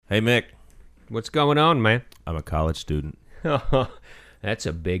Hey, Mick. What's going on, man? I'm a college student. That's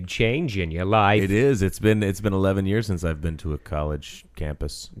a big change in your life. It is. It's been 11 years since I've been to a college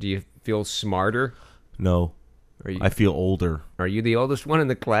campus. Do you feel smarter? No. I feel older. Are you the oldest one in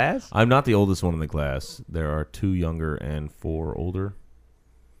the class? I'm not the oldest one in the class. There are 2 younger and 4 older.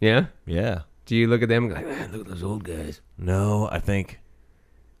 Yeah? Yeah. Do you look at them and go, man, look at those old guys? No, I think,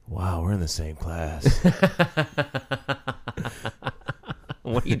 wow, we're in the same class.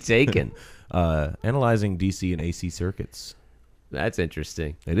 What are you taking? Analyzing DC and AC circuits. That's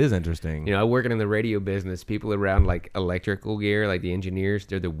interesting. It is interesting. You know, working in the radio business, people around like electrical gear, like the engineers,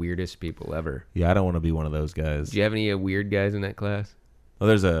 they're the weirdest people ever. Yeah, I don't want to be one of those guys. Do you have any weird guys in that class? Well,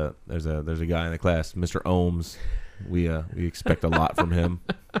 there's a guy in the class, Mr. Ohms. We expect a lot from him.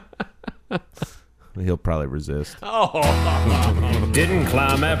 He'll probably resist. Didn't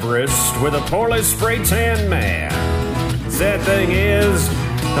climb Everest with a poorly spray tan man. Sad thing is,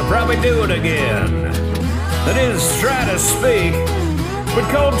 I'll probably do it again. That is, try to speak,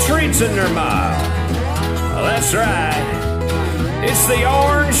 but cold treats in their mouth. Well, that's right. It's the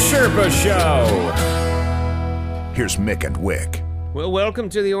Orange Sherpa Show. Here's Mick and Wick. Well, welcome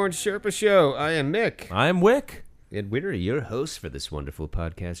to the Orange Sherpa Show. I am Mick. I'm Wick. And we're your hosts for this wonderful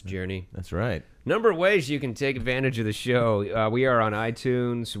podcast journey. That's right. Number of ways you can take advantage of the show. We are on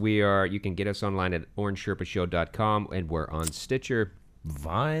iTunes. You can get us online at orangesherpashow.com, and we're on Stitcher.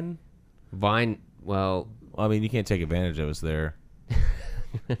 Vine, well, I mean, you can't take advantage of us there.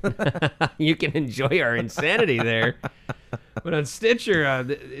 you can enjoy our insanity there. But on Stitcher,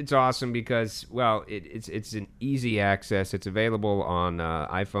 it's awesome because, well, it's an easy access. It's available on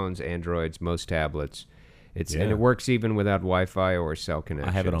iPhones, Androids, most tablets. And it works even without Wi-Fi or cell connection.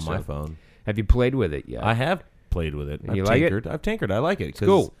 I have it on my phone. Have you played with it yet? I have played with it. You like it? I've tinkered. I like it. It's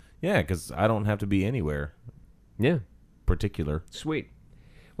cool. Yeah, because I don't have to be anywhere. Yeah. Particular. Sweet.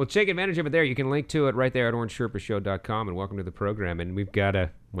 Well, take advantage of it there. You can link to it right there at orangesherpashow.com, and welcome to the program. And we've got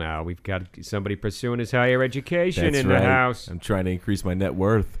somebody pursuing his higher education That's in right. the house. I'm trying to increase my net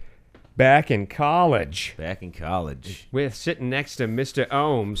worth. Back in college. We're sitting next to Mr.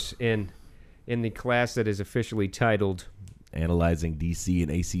 Ohms in the class that is officially titled Analyzing DC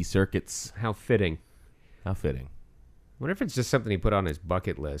and AC circuits. How Fitting. How fitting. Wonder if it's just something he put on his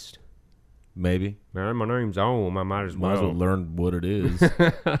bucket list. Maybe. Man, my name's Ohm. I might as Might as well learn what it is.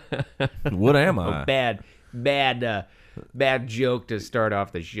 What am I? Bad joke to start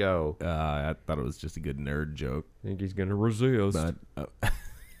off the show. I thought it was just a good nerd joke. I think he's going to resist.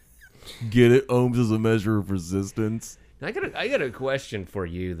 Get it? Ohms is a measure of resistance. I got a question for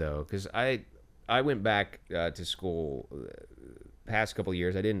you, though, because I went back to school past couple of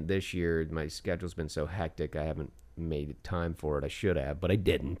years. I didn't this year. My schedule's been so hectic, I haven't made time for it. I should have, but I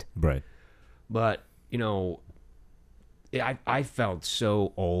didn't. Right. But, you know, I felt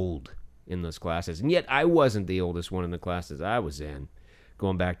so old in those classes. And yet I wasn't the oldest one in the classes I was in,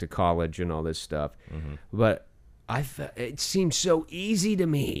 going back to college and all this stuff. Mm-hmm. But it seemed so easy to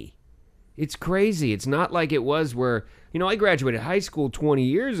me. It's crazy. It's not like it was where, I graduated high school 20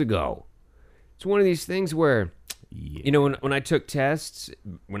 years ago. It's one of these things where, when I took tests,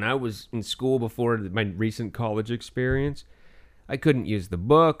 when I was in school before my recent college experience, I couldn't use the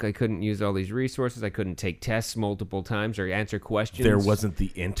book. I couldn't use all these resources. I couldn't take tests multiple times or answer questions. There wasn't the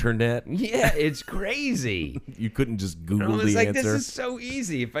internet. Yeah, it's crazy. You couldn't just Google the answer. answer. This is so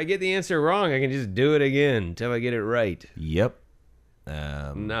easy. If I get the answer wrong, I can just do it again until I get it right. Yep.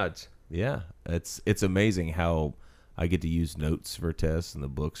 Nuts. Yeah, it's amazing how I get to use notes for tests and the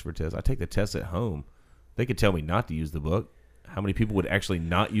books for tests. I take the tests at home. They could tell me not to use the book. How many people would actually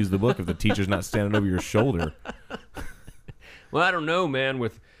not use the book if the teacher's not standing over your shoulder? Well, I don't know, man,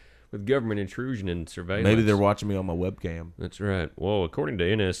 with government intrusion and surveillance. Maybe they're watching me on my webcam. That's right. Well, according to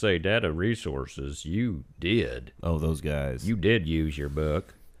NSA data resources, you did. Oh, those guys. You did use your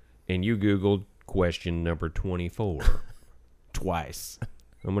book, and you Googled question number 24. Twice.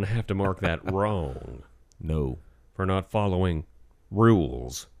 I'm going to have to mark that wrong. No. For not following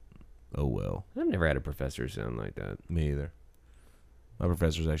rules. Oh, well. I've never had a professor sound like that. Me either. My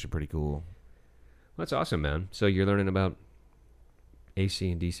professor's actually pretty cool. Well, that's awesome, man. So you're learning about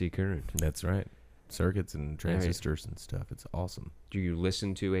AC and DC current. That's right. Circuits and transistors and stuff. It's awesome. Do you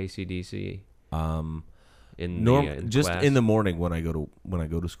listen to AC/DC? In class? In the morning when I go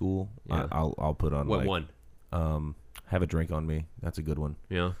to school, yeah. I'll put on what one? Have a Drink on Me. That's a good one.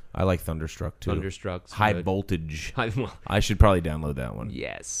 Yeah. I like Thunderstruck too. Thunderstruck's High good. Voltage. I should probably download that one.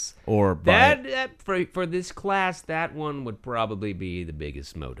 Yes. Or that for this class, that one would probably be the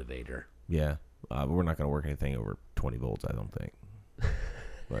biggest motivator. Yeah. We're not going to work anything over 20 volts, I don't think.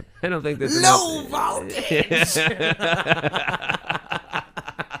 But I don't think there's low voltage.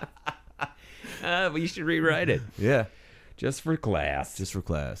 But you should rewrite it Yeah, just for class. just for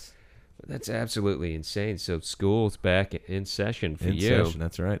class. That's absolutely insane. So school's back in session for In you. session,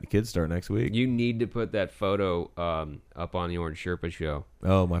 that's right. The kids start next week. You need to put that photo up on the Orange Sherpa show.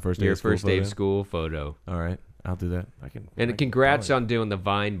 Oh, my first day Your of school first day of photo? school photo. All right, I'll do that. I can. And congrats on doing the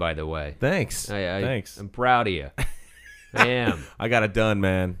Vine, by the way. Thanks. Thanks. I'm proud of you. I am. I got it done,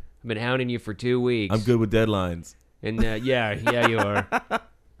 man. I've been hounding you for 2 weeks. I'm good with deadlines. And yeah, you are.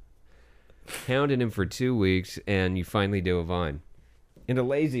 Hounding him for 2 weeks, and you finally do a Vine. And a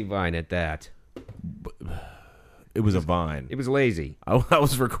lazy Vine at that. It was a Vine. It was lazy. I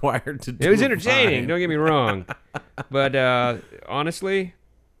was required to do It was a entertaining, Vine. don't get me wrong. But honestly,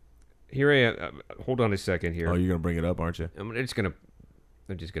 here I am. Hold on a second here. Oh, you're going to bring it up, aren't you? I'm just gonna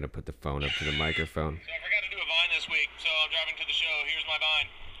put the phone up to the microphone. So I forgot to do a Vine this week, so I'm driving to the show. Here's my Vine.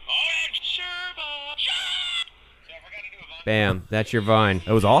 Orange Sherpa. So I forgot to do a Vine. Bam, that's your Vine.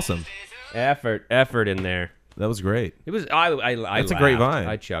 That was awesome. Effort in there. That was great. It was. I That's a great laughed. Vine.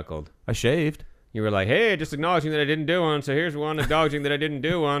 I chuckled. I shaved. You were like, "Hey, just acknowledging that I didn't do one. So here's one acknowledging that I didn't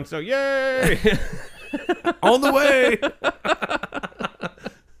do one. So yay!" On the way.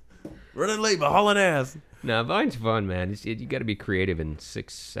 Running late, but hauling ass. No, Vine's fun, man. You got to be creative in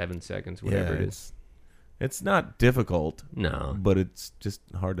 6-7 seconds, whatever it is. It's not difficult, No, but it's just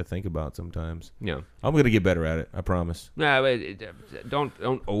hard to think about sometimes. no, I'm going to get better at it. I promise. no. Don't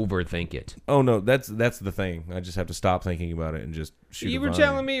overthink it. Oh, no, that's the thing. I just have to stop thinking about it and just shoot You a were Vine.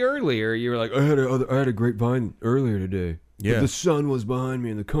 telling me earlier. You were like, I had a great Vine earlier today. Yeah. But the sun was behind me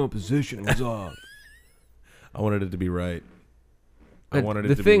and the composition was off. I wanted it to be right. I wanted it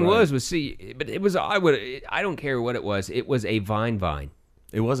the to thing be right. was see, but it was. I don't care what it was. It was a Vine.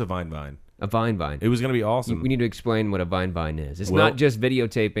 It was a Vine. A Vine. It was going to be awesome. We need to explain what a Vine is. It's Well- not just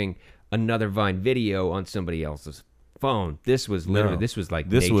videotaping another Vine video on somebody else's phone. This was literally. No. This was like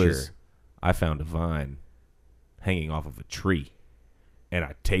This nature. was, I found a vine hanging off of a tree, and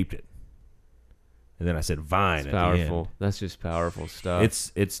I taped it. And then I said Vine It's at powerful. That's just powerful the stuff.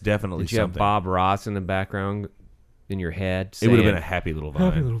 end. It's definitely Did you have something. Bob Ross in the background in your head? It would have saying, been a happy little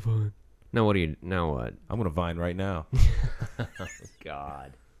vine. Vine. Now what do you? Now what? I'm going to vine right now.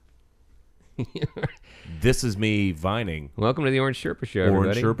 God. This is me vining. Welcome to the Orange Sherpa Show,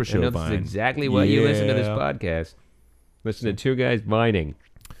 Orange everybody. Sherpa Show I know Vine. this is exactly why you listen to this Yeah. podcast. Listen to two guys vining.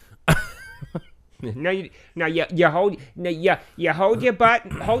 You hold your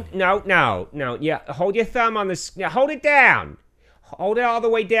butt. Hold hold your thumb on the. Now hold it down. Hold it all the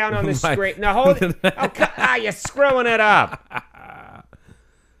way down on the My- screen. Now hold it. You're screwing it up.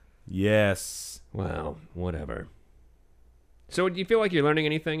 Yes, Well, whatever. So, do you feel like you're learning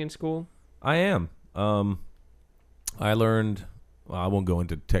anything in school? I am. I learned. Well, I won't go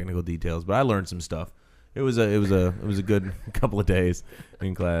into technical details, but I learned some stuff. It was a good couple of days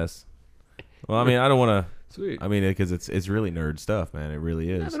in class. Well, I mean, I don't want to. Sweet. I mean, because it's really nerd stuff, man. It really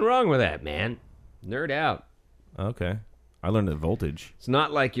is. Nothing wrong with that, man. Nerd out. Okay, I learned the voltage. It's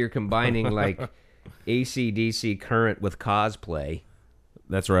not like you're combining like AC/DC current with cosplay.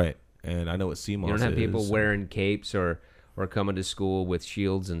 That's right, and I know what CMOS is. You don't have people wearing capes or coming to school with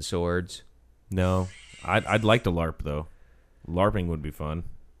shields and swords. No, I'd like to LARP though. LARPing would be fun.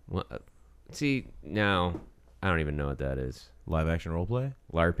 Well, see, now I don't even know what that is. Live action role play.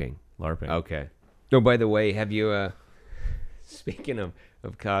 LARPing. LARPing. Okay. Oh, by the way, have you? Speaking of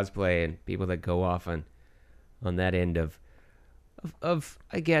cosplay and people that go off on that end of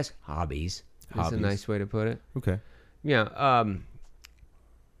I guess hobbies. That's a Hobbies. nice way to put it. Okay. Yeah.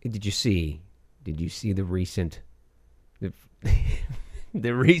 Did you see the recent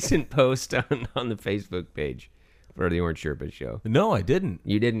the recent post on the Facebook page for the Orange Sherpa Show? No, I didn't.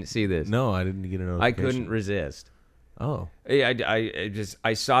 You didn't see this? No, I didn't get a notification. I couldn't resist. Oh.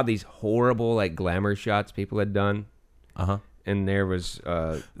 I saw these horrible like glamour shots people had done, Uh huh. and there was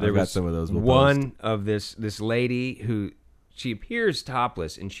I've there got was some of those we'll one of this lady who she appears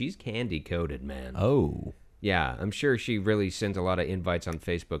topless and she's candy coated, man. Oh, Yeah, I'm sure she really sends a lot of invites on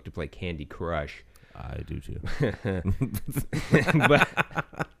Facebook to play Candy Crush. I do too.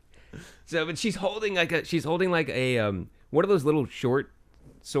 But she's holding like a what are those little short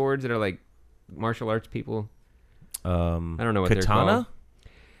swords that are like martial arts people? I don't know what they're Katana. called.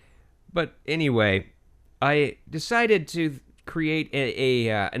 But anyway, I decided to create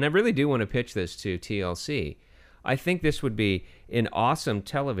and I really do want to pitch this to TLC. I think this would be an awesome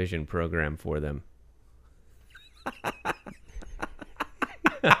television program for them.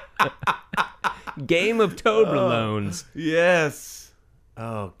 Game of Toblerones. Yes.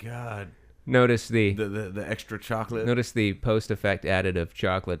 Oh God. Notice the The extra chocolate. post effect added of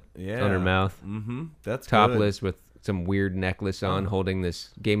chocolate on her mouth. Mm-hmm. That's Topless with some weird necklace on, holding this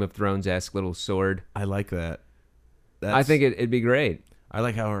Game of Thrones-esque little sword. I like that. I think it'd be great. I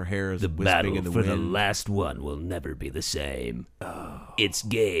like how her hair is wisping in the wind. last one will never be the same. It's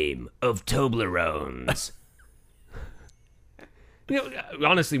Game of Toblerones.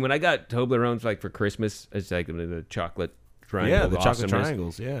 Honestly, when I got Toblerones like for Christmas, it's like the chocolate triangle. Yeah, the chocolate awesomeness.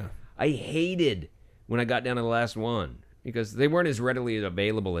 triangles. Yeah. I hated when I got down to the last one because they weren't as readily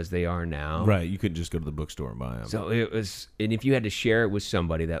available as they are now. Right. You couldn't just go to the bookstore and buy them. So it was, and if you had to share it with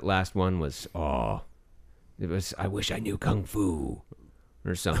somebody, that last one was, it was, I wish I knew Kung Fu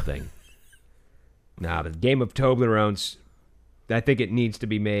or something. Now, the Game of Toblerones, I think it needs to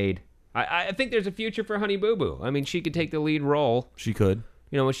be made. I think there's a future for Honey Boo Boo. I mean, she could take the lead role, She could.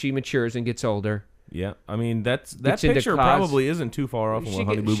 when she matures and gets older. Yeah. I mean, that Gets into picture probably isn't too far off from what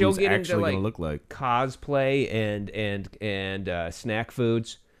Honey Boo she'll Boo's get into, actually like, going to look like. Cosplay and snack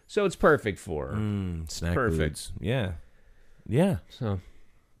foods. So it's perfect for her. Snack Perfect. foods. Yeah. Yeah. So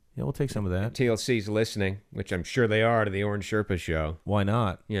Yeah, we'll take some of that. TLC's listening, which I'm sure they are, to the Orange Sherpa show. Why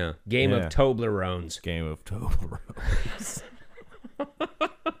not? Yeah. Game Yeah. of Toblerones. Game of Toblerones.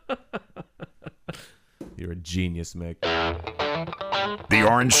 You're a genius, Mick. The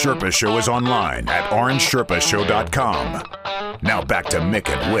Orange Sherpa Show is online at orangesherpashow.com. Now back to Mick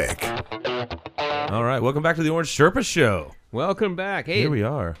and Wick. All right, welcome back to the Orange Sherpa Show. Welcome back. Hey, Here we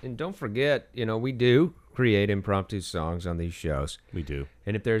are. And don't forget, we do create impromptu songs on these shows. We do.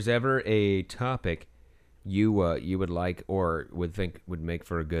 And if there's ever a topic you would like or would think would make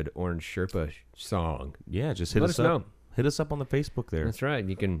for a good Orange Sherpa song, Yeah, just hit Let us us up. know. Hit us up on the Facebook there. that's right.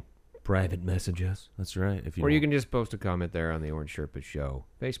 You can private message us. That's right. If you Or you want. can just post a comment there on the Orange Sherpa Show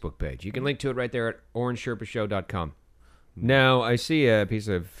Facebook page. You can link to it right there at orangesherpashow.com. Now, I see a piece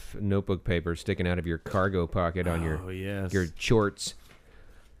of notebook paper sticking out of your cargo pocket on yes. your shorts.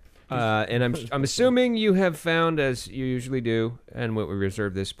 And I'm assuming you have found, as you usually do, and what we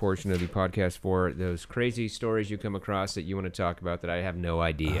reserve this portion of the podcast for, those crazy stories you come across that you want to talk about that I have no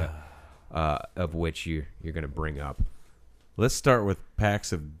idea of which you're going to bring up. Let's start with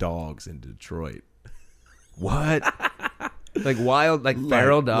packs of dogs in Detroit. What? Like wild, like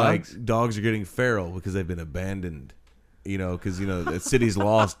feral dogs? Like dogs are getting feral because they've been abandoned. Because the city's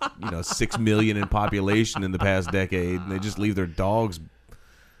lost 6 million in population in the past decade, and they just leave their dogs.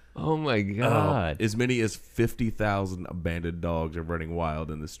 Oh my God! As many as 50,000 abandoned dogs are running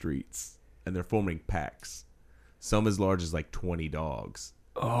wild in the streets, and they're forming packs. Some as large as like 20 dogs.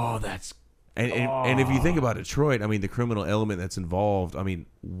 Oh, that's And if you think about Detroit, I mean, the criminal element that's involved, I mean,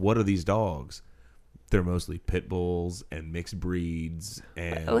 what are these dogs? They're mostly pit bulls and mixed breeds.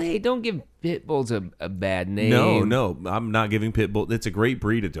 And Oh, hey, don't give pit bulls a bad name. No, I'm not giving pit bull. It's a great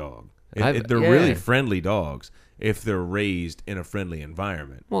breed of dog. They're yeah. really friendly dogs if they're raised in a friendly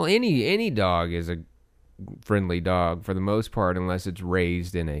environment. Well, any dog is a friendly dog for the most part, unless it's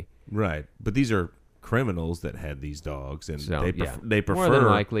raised in a. Right, but these are criminals that had these dogs, and So, they prefer more than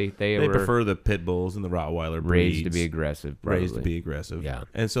likely they were prefer the pit bulls and the Rottweiler breeds. raised to be aggressive. Raised to probably. be aggressive. Yeah.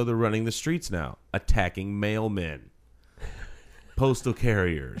 And so they're running the streets now, attacking mailmen, postal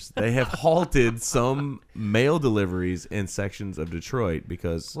carriers. They have halted some mail deliveries in sections of Detroit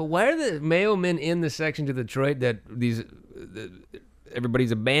because Well, why are the mailmen in the section of Detroit that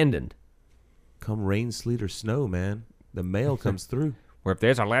everybody's abandoned? come rain, sleet, or snow, man, the mail comes through. Or if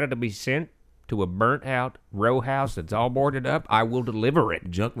there's a letter to be sent to a burnt out row house that's all boarded up, I will deliver it.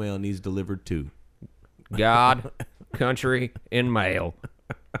 Junk mail needs delivered too. God, country, and mail.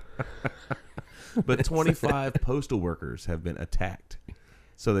 But 25 postal workers have been attacked,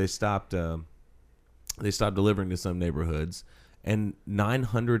 so they stopped delivering to some neighborhoods, and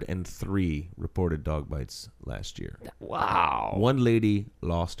 903 reported dog bites last year. Wow. One lady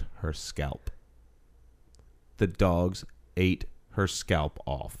lost her scalp. The dogs ate her scalp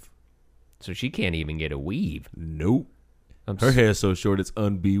off. So she can't even get a weave. Nope. I'm Her hair's so short it's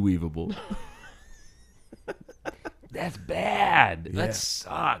unbeweavable. That's bad. Yeah. That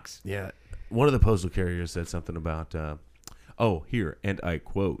sucks. Yeah. One of the postal carriers said something about, and I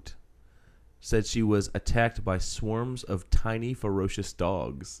quote, said she was attacked by swarms of tiny, ferocious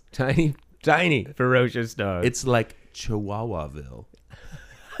dogs. Tiny, ferocious dog. It's like Chihuahuaville.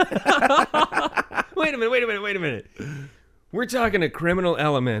 Wait a minute. We're talking a criminal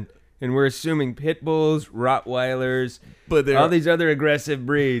element, and we're assuming pit bulls, Rottweilers, But they're- all these other aggressive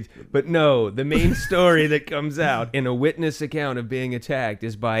breeds. But no, the main story that comes out in a witness account of being attacked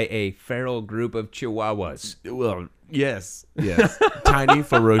is by a feral group of Chihuahuas. Well, yes. Tiny,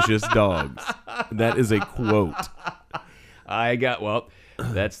 ferocious dogs. That is a quote.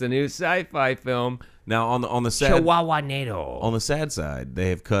 That's the new sci-fi film. Now, on the sad Chihuahua NATO. on the sad side, they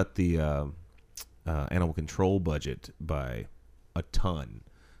have cut the animal control budget by a ton.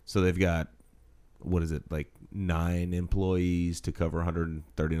 So they've got, what is it, like 9 employees to cover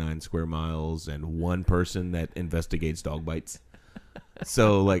 139 square miles and 1 person that investigates dog bites.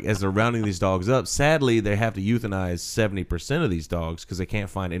 So, like, as they're rounding these dogs up, sadly, they have to euthanize 70% of these dogs because they can't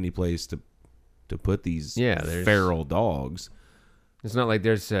find any place to put these feral dogs. It's not like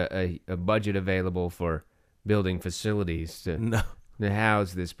there's a budget available for building facilities to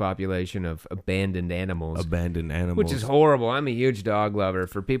house this population of abandoned animals. Which is horrible. I'm a huge dog lover.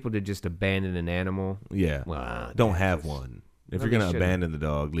 For people to just abandon an animal. Yeah. Well, don't have one. If you're going to abandon the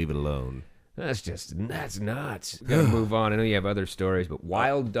dog, leave it alone. That's nuts. Gotta move on. I know you have other stories, but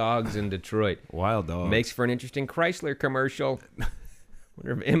wild dogs in Detroit. Wild dogs. Makes for an interesting Chrysler commercial.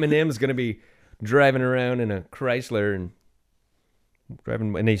 Wonder if Eminem's going to be driving around in a Chrysler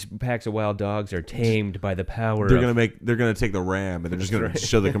and these packs of wild dogs are tamed by the power They're gonna take the Ram and they're just gonna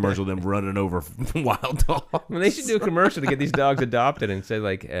show the commercial of them running over wild dogs. Well, they should do a commercial to get these dogs adopted and say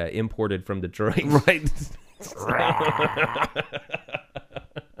like imported from Detroit. Right.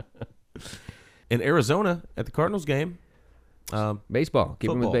 In Arizona at the Cardinals game, baseball.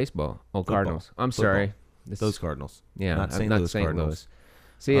 Keep them with baseball. Oh, Cardinals. I'm sorry. Those Cardinals. Yeah, not St. Louis Cardinals.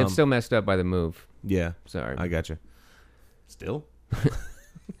 See, it's still messed up by the move. Yeah. Sorry. I got you. Still?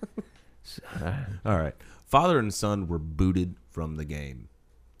 All right. Father and son were booted from the game.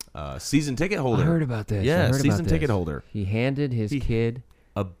 Season ticket holder. I heard about this. Yeah, season ticket holder. He handed his kid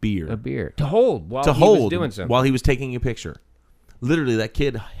a beer to hold while he was doing something. While he was taking a picture. Literally, that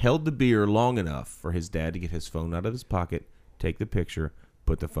kid held the beer long enough for his dad to get his phone out of his pocket, take the picture,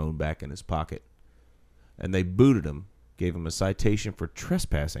 put the phone back in his pocket. And they booted him, gave him a citation for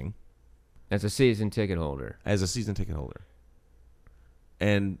trespassing. As a season ticket holder.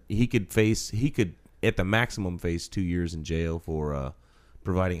 And he could at the maximum face 2 years in jail for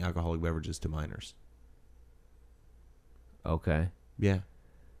providing alcoholic beverages to minors. Okay. Yeah.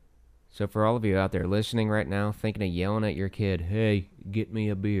 So for all of you out there listening right now, thinking of yelling at your kid, hey, get me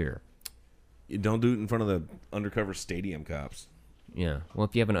a beer. You don't do it in front of the undercover stadium cops. Yeah. Well,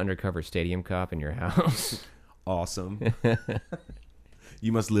 if you have an undercover stadium cop in your house. Awesome.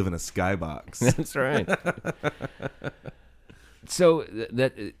 You must live in a skybox. That's right. So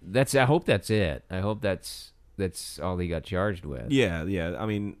that's. I hope that's it. I hope that's all he got charged with. Yeah. I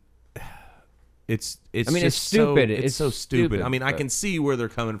mean, it's. I mean, it's stupid. It's so stupid. I mean, I can see where they're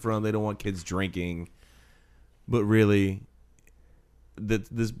coming from. They don't want kids drinking, but really,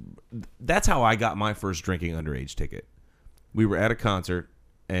 that's how I got my first drinking underage ticket. We were at a concert,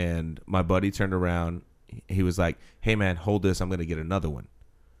 and my buddy turned around. He was like, "Hey man, hold this. I'm going to get another one."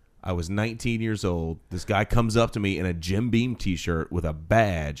 I was 19 years old. This guy comes up to me in a Jim Beam t-shirt with a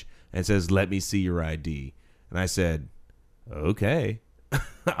badge and says, "Let me see your ID." And I said, "Okay."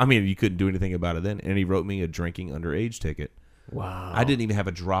 I mean, you couldn't do anything about it then. And he wrote me a drinking underage ticket. Wow. I didn't even have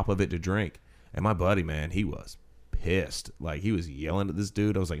a drop of it to drink. And my buddy, man, he was pissed. Like, he was yelling at this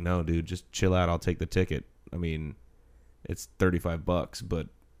dude. I was like, "No, dude, just chill out. I'll take the ticket. I mean, it's $35, but,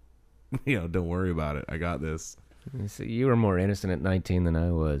 don't worry about it. I got this." So you were more innocent at 19 than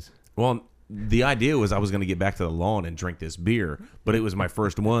I was. Well, the idea was I was going to get back to the lawn and drink this beer, but it was my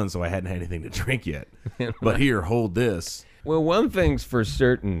first one, so I hadn't had anything to drink yet. But here, hold this. Well, one thing's for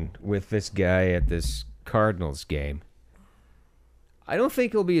certain with this guy at this Cardinals game. I don't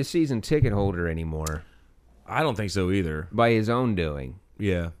think he'll be a season ticket holder anymore. I don't think so either. By his own doing.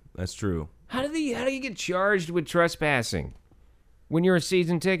 Yeah, that's true. How do you get charged with trespassing when you're a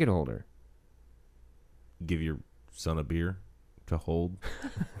season ticket holder? Give your son a beer to hold.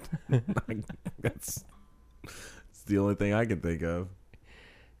 That's the only thing I can think of.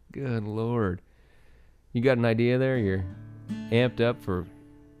 Good Lord. You got an idea there? You're amped up for...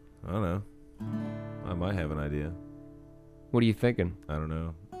 I don't know. I might have an idea. What are you thinking? I don't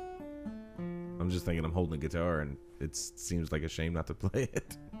know. I'm just thinking I'm holding a guitar and it seems like a shame not to play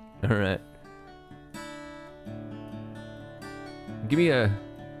it. All right. Give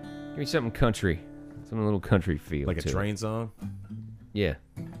me something country. Some little country feel. Like a train song? Yeah.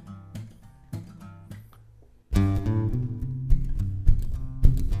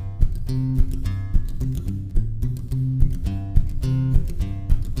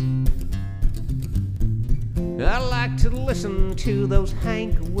 I like to listen to those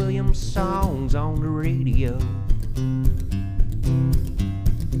Hank Williams songs on the radio,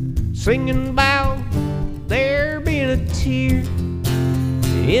 singing about there being a tear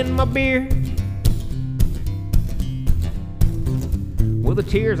in my beer. Well, the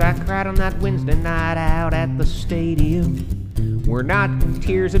tears I cried on that Wednesday night out at the stadium were not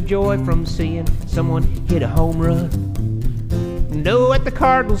tears of joy from seeing someone hit a home run. No, at the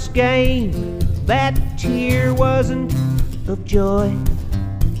Cardinals game, that tear wasn't of joy.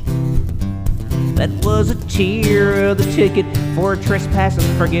 That was a tear of the ticket for trespassing,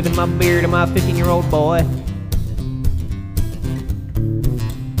 for giving my beer to my 15-year-old boy.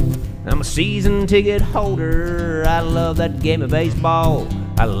 I'm a season ticket holder. I love that game of baseball.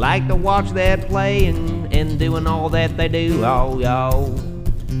 I like to watch that play and doing all that they do. Oh, y'all.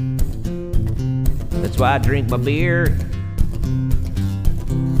 That's why I drink my beer.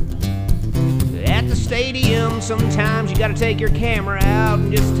 At the stadium, sometimes you gotta take your camera out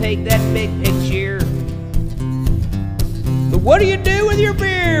and just take that big picture. But what do you do with your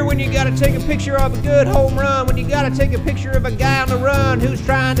beer when you gotta take a picture of a good home run? When you gotta take a picture of a guy on the run who's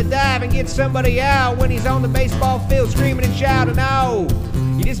trying to dive and get somebody out when he's on the baseball field screaming and shouting? Oh,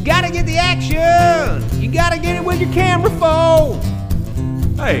 you just gotta get the action. You gotta get it with your camera phone.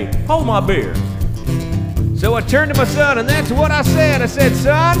 Hey, hold my beer. So I turned to my son, and that's what I said. I said,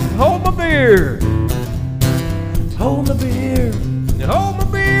 son, hold my beer. Hold my beer. Hold my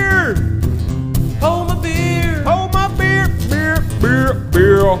beer. Hold my beer. Hold my beer. Beer, beer,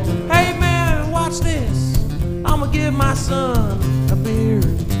 beer. Hey man, watch this. I'ma give my son a beer.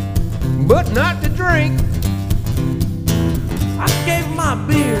 But not to drink. I gave my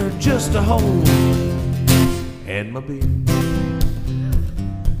beer just to hold. And my beer.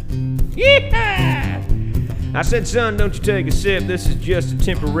 Yeah! I said, son, don't you take a sip. This is just a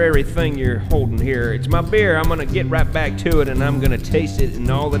temporary thing you're holding here. It's my beer. I'm gonna get right back to it, and I'm gonna taste it and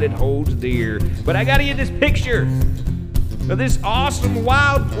all that it holds dear. But I gotta get this picture of this awesome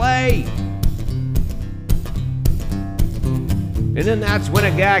wild play. And then that's when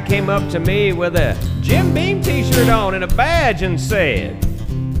a guy came up to me with a Jim Beam t-shirt on and a badge and said,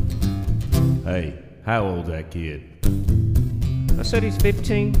 Hey, how old's that kid? I said he's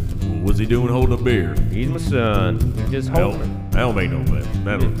 15. What's he doing holding a beer? He's my son. He's just holding it. That don't make no matter.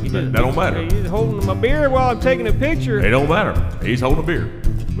 That don't matter. He's holding my beer while I'm taking a picture. It don't matter. He's holding a beer.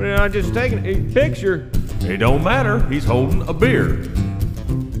 But I'm just taking a picture. It don't matter. He's holding a beer.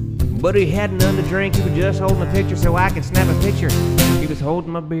 But he had none to drink. He was just holding a picture so I could snap a picture. He was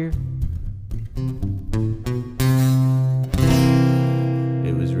holding my beer.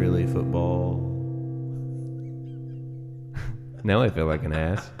 It was really football. Now I feel like an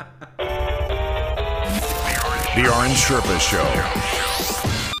ass. The Orange Sherpa Show.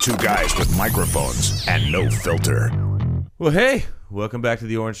 Two guys with microphones and no filter. Well, hey, welcome back to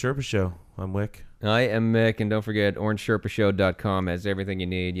the Orange Sherpa Show. I'm Wick. I am Mick, and don't forget, OrangeSherpaShow.com has everything you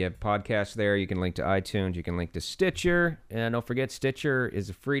need. You have podcasts there. You can link to iTunes. You can link to Stitcher. And don't forget, Stitcher is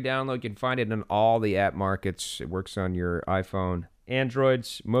a free download. You can find it in all the app markets. It works on your iPhone,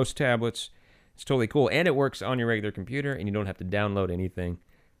 Androids, most tablets. It's totally cool. And it works on your regular computer, and you don't have to download anything.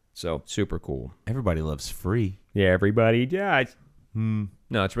 So, super cool. Everybody loves free. Yeah, everybody. Yeah. No,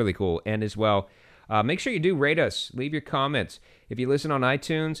 it's really cool. And as well, make sure you do rate us. Leave your comments. If you listen on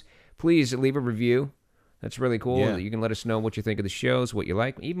iTunes, please leave a review. That's really cool. Yeah. You can let us know what you think of the shows, what you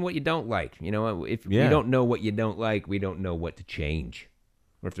like, even what you don't like. You know, if you don't know what you don't like, we don't know what to change.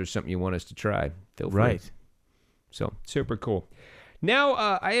 Or if there's something you want us to try, feel free. Right. So, super cool.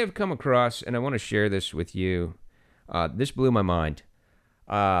 Now, I have come across, and I want to share this with you. This blew my mind.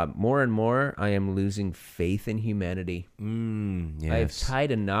 More and more, I am losing faith in humanity. Yes. I have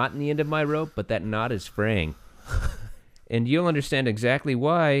tied a knot in the end of my rope, but that knot is fraying. And you'll understand exactly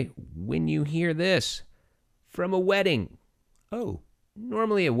why when you hear this from a wedding. Oh.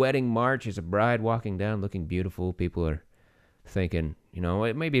 Normally a wedding march is a bride walking down looking beautiful. People are thinking, you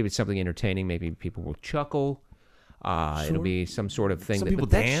know, maybe it's something entertaining. Maybe people will chuckle. It'll be some sort of thing. Some people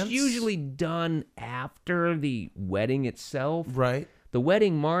but that's dance. usually done after the wedding itself. Right. The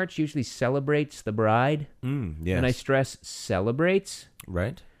wedding march usually celebrates the bride. Yes. And I stress celebrates.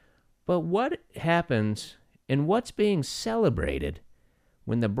 Right. But what happens and what's being celebrated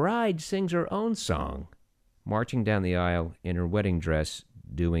when the bride sings her own song, marching down the aisle in her wedding dress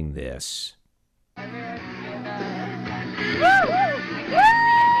doing this? Break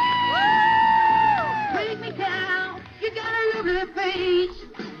me down, you got a lovely face.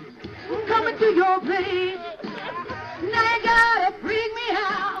 Coming to your place. Now you gotta freak me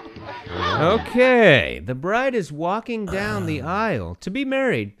out. Okay, the bride is walking down the aisle to be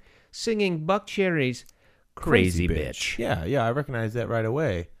married, singing Buck Cherry's Crazy Bitch. Yeah, I recognize that right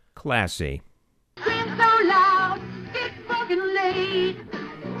away. Classy. Scream so loud, it's fucking late.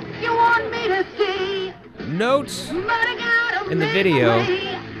 You want me to see, Note but I gotta in the make video,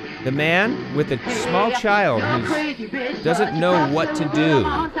 way. the man with a small child You're who crazy, bitch, doesn't but you know got what to to do do. them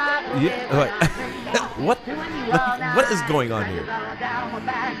on top. Yeah, what is going on here? Down my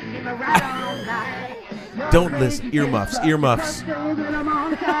back, give me right on night. Don't listen. Earmuffs. Earmuffs. So good I'm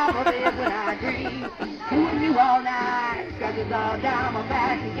on top of it when I dream. Doing you all night, scratches all down my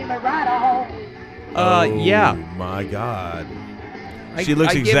back and give it right on. Yeah. Oh my God. I- She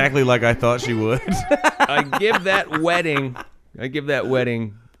looks I give- exactly like I thought she would. I give that wedding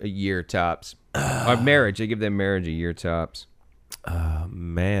a year tops. Or marriage. I give that marriage a year tops.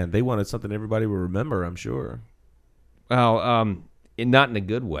 Man, they wanted something everybody would remember, I'm sure. Well, not in a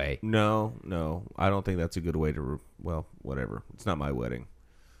good way. No. I don't think that's a good way to... well, whatever. It's not my wedding.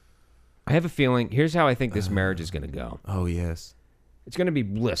 I have a feeling. Here's how I think this marriage is going to go. Oh, yes. It's going to be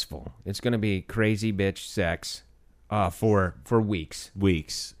blissful. It's going to be crazy bitch sex for weeks.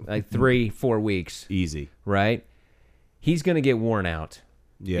 Weeks. Like 3-4 weeks, Easy. right? He's going to get worn out.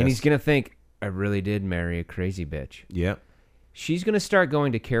 Yes. And he's going to think, I really did marry a crazy bitch. Yep. She's going to start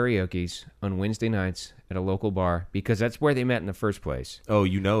going to karaoke's on Wednesday nights at a local bar because that's where they met in the first place. Oh,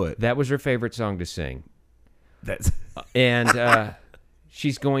 you know it. That was her favorite song to sing. That's... And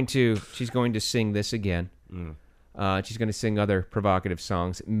she's going to sing this again. She's going to sing other provocative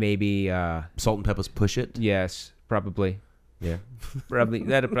songs. Maybe Salt and Pepper's Push It. yes, probably. Yeah. Probably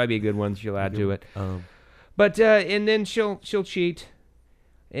that'll probably be a good one she'll add to it. But and then she'll cheat,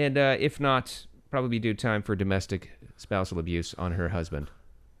 and if not, probably be due time for domestic spousal abuse on her husband.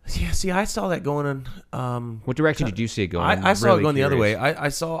 Yeah, see, I saw that going in... What direction did you see it going? I'm I saw really it going the other way.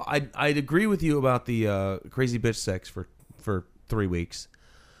 curious. I'd agree with you about the crazy bitch sex for 3 weeks.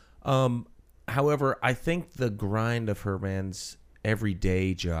 However, I think the grind of her man's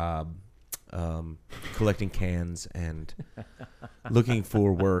everyday job, collecting cans and looking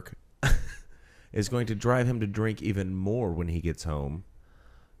for work, is going to drive him to drink even more when he gets home.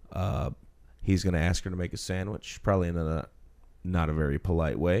 He's going to ask her to make a sandwich, probably in a not a very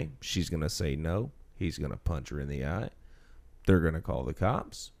polite way. She's going to say no. He's going to punch her in the eye. They're going to call the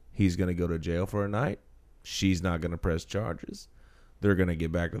cops. He's going to go to jail for a night. She's not going to press charges. They're going to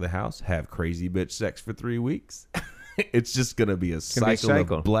get back to the house, have crazy bitch sex for 3 weeks. It's just going to be a gonna be a cycle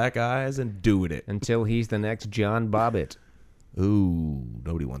cycle. of black eyes and doing it. Until he's the next John Bobbitt. Ooh,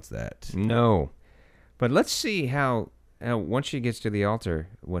 nobody wants that. No. But let's see how once she gets to the altar,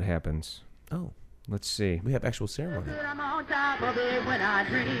 what happens. Oh, Let's see. we have actual ceremony. Good I'm on top of it when I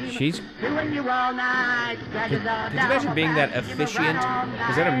dream. She's. Doing you all night, scratches all Could you down imagine my being that back and give it officiant? right on.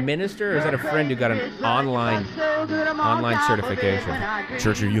 Is that a minister or is that a friend who got an online certification?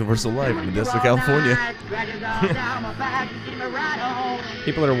 Church of Universal Life, Modesto, California.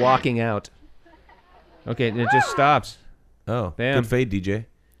 People are walking out. Okay, and it just stops. Oh, Bam. good fade, DJ.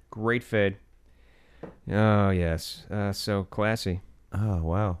 Great fade. Oh yes, so classy. Oh,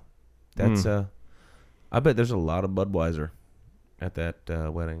 wow. That's I bet there's a lot of Budweiser at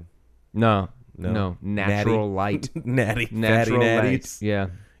that wedding. No, No. natural Natty. light, Natty, natural fatty light. natties Yeah.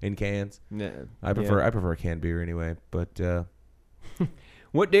 in cans. Yeah. I prefer canned beer anyway. But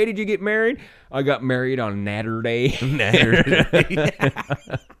What day did you get married? I got married on Natter Day.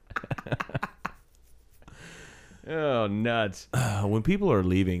 Oh, nuts. when people are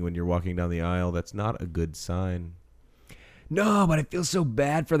leaving when you're walking down the aisle, that's not a good sign. No, but I feel so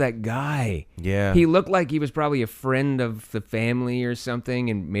bad for that guy. Yeah. He looked like he was probably a friend of the family or something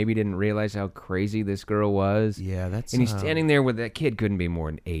and maybe didn't realize how crazy this girl was. Yeah, that's. And he's standing there with that kid couldn't be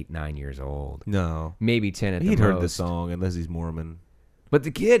more than 8, 9 years old. No, Maybe 10 at the he'd most. heard the song unless he's Mormon. But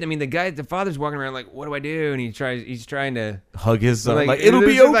the kid, I mean, the father's walking around like, what do I do? And he's trying to Hug his son, like it it'll was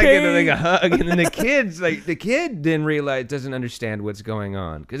be just okay. like a hug. And then the kid didn't realize, doesn't understand what's going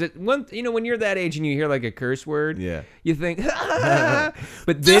on. Because when you're that age and you hear like a curse word, Yeah. you think, but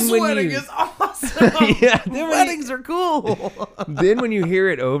then when you, is awesome. yeah, then when Weddings are cool. then when you hear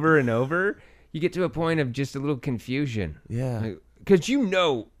it over and over, you get to a point of just a little confusion. Yeah. Because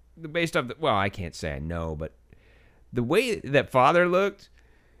based off well, I can't say I know, but the way that father looked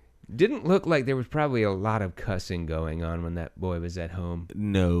didn't look like there was probably a lot of cussing going on when that boy was at home.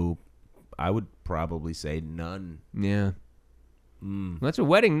 No, I would probably say none. Yeah. That's a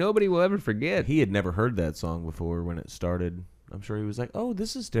wedding nobody will ever forget. He had never heard that song before when it started. I'm sure he was like, "Oh,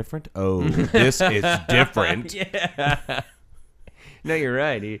 this is different. Oh, this is different." Yeah. No, you're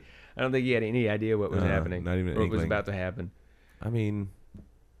right. I don't think he had any idea what was happening. not even an what was inkling. about to happen. I mean,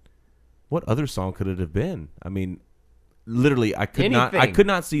 what other song could it have been? I mean, literally, I could Anything.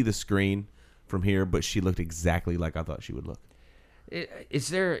 not see the screen from here, but she looked exactly like I thought she would look. Is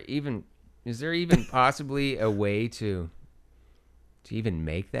there even possibly a way to even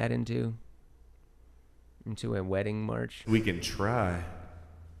make that into a wedding march? We can try.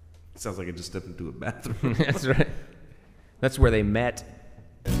 Sounds like I just stepped into a bathroom. That's right. That's where they met.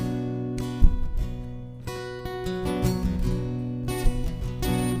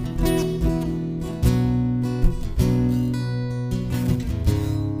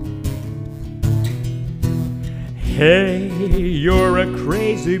 Hey, you're a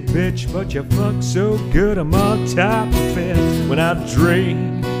crazy bitch, but you fuck so good I'm on top of it. When I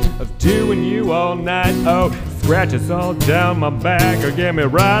dream of doing you all night, oh, scratches all down my back or get me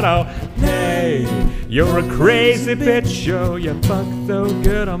right off. Hey, you're a crazy bitch, oh, you fuck so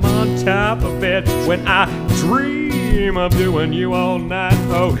good I'm on top of it. When I dream of doing you all night,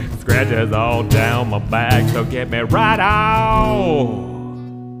 oh, scratches all down my back, so get me right off.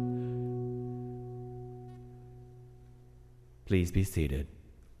 Please be seated.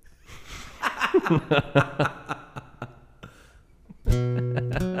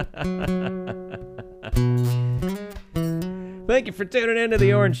 Thank you for tuning in to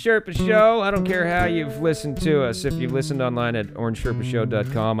the Orange Sherpa Show. I don't care how you've listened to us. If you've listened online at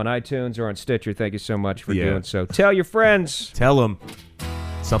orangesherpashow.com, on iTunes, or on Stitcher, thank you so much for doing so. Tell your friends. Tell them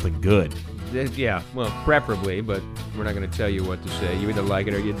something good. Yeah, well, preferably, but we're not going to tell you what to say. You either like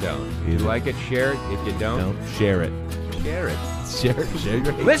it or you don't. If you like it, share it. If you don't, share it. Share it. Share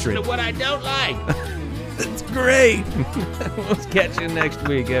your hatred. Listen to what I don't like. It's great. We'll catch you next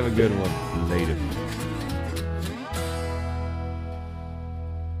week. Have a good one. Later.